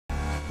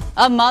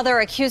A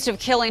mother accused of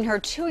killing her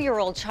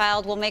 2-year-old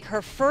child will make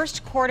her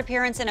first court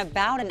appearance in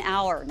about an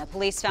hour. The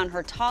police found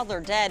her toddler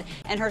dead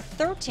and her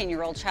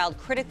 13-year-old child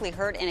critically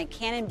hurt in a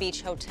Cannon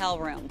Beach hotel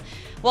room.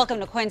 Welcome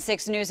to KOIN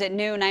 6 News at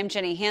noon. I'm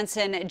Jenny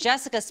Hansen.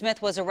 Jessica Smith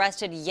was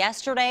arrested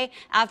yesterday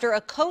after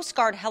a Coast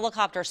Guard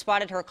helicopter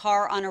spotted her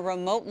car on a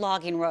remote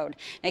logging road.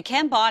 Now,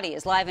 Ken Body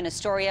is live in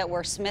Astoria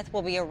where Smith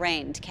will be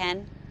arraigned.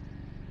 Ken?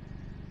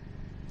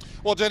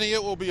 Well, Jenny,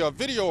 it will be a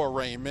video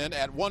arraignment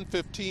at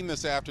 1:15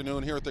 this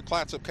afternoon here at the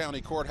Clatsop County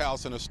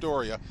Courthouse in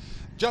Astoria.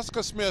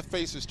 Jessica Smith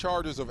faces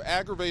charges of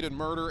aggravated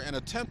murder and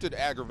attempted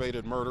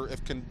aggravated murder.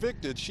 If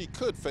convicted, she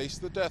could face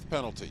the death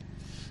penalty.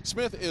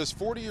 Smith is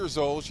 40 years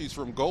old. She's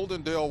from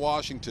Goldendale,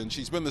 Washington.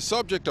 She's been the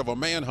subject of a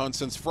manhunt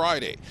since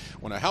Friday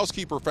when a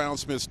housekeeper found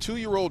Smith's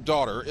 2-year-old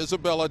daughter,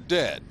 Isabella,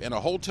 dead in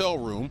a hotel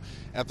room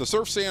at the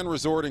Surf Sand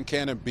Resort in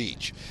Cannon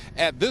Beach.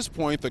 At this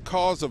point, the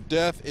cause of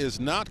death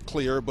is not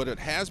clear, but it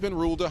has been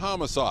ruled a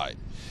homicide.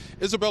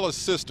 Isabella's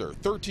sister,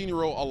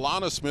 13-year-old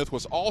Alana Smith,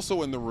 was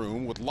also in the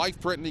room with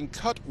life-threatening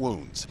cut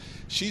wounds.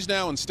 She's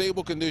now in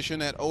stable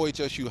condition at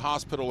OHSU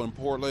Hospital in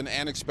Portland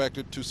and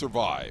expected to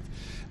survive.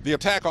 The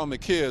attack on the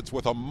kids,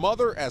 with a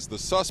mother as the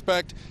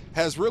suspect,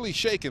 has really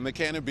shaken the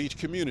Cannon Beach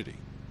community.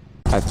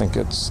 I think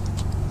it's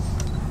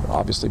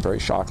obviously very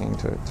shocking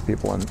to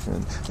people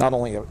in not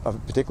only a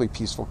particularly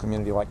peaceful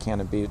community like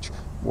Cannon Beach,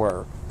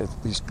 where at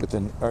least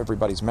within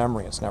everybody's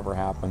memory it's never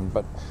happened,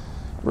 but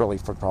really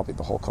for probably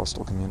the whole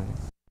coastal community.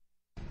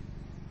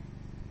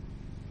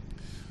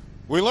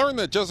 We learned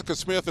that Jessica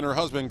Smith and her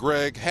husband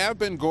Greg have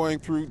been going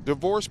through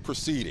divorce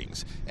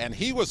proceedings, and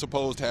he was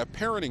supposed to have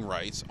parenting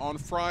rights on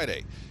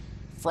Friday.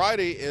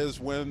 Friday is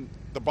when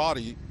the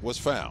body was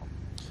found.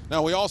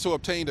 Now, we also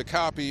obtained a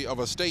copy of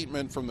a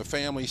statement from the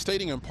family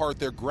stating in part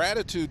their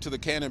gratitude to the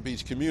Cannon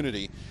Beach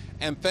community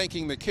and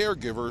thanking the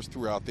caregivers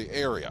throughout the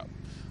area.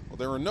 Well,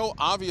 there are no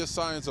obvious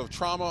signs of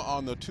trauma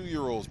on the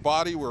 2-year-old's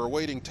body. We're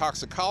awaiting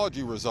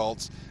toxicology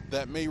results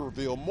that may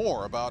reveal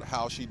more about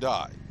how she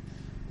died.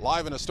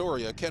 Live in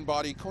Astoria, Ken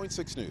Body, KOIN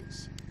 6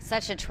 News.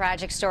 Such a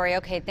tragic story.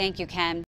 Okay, thank you, Ken.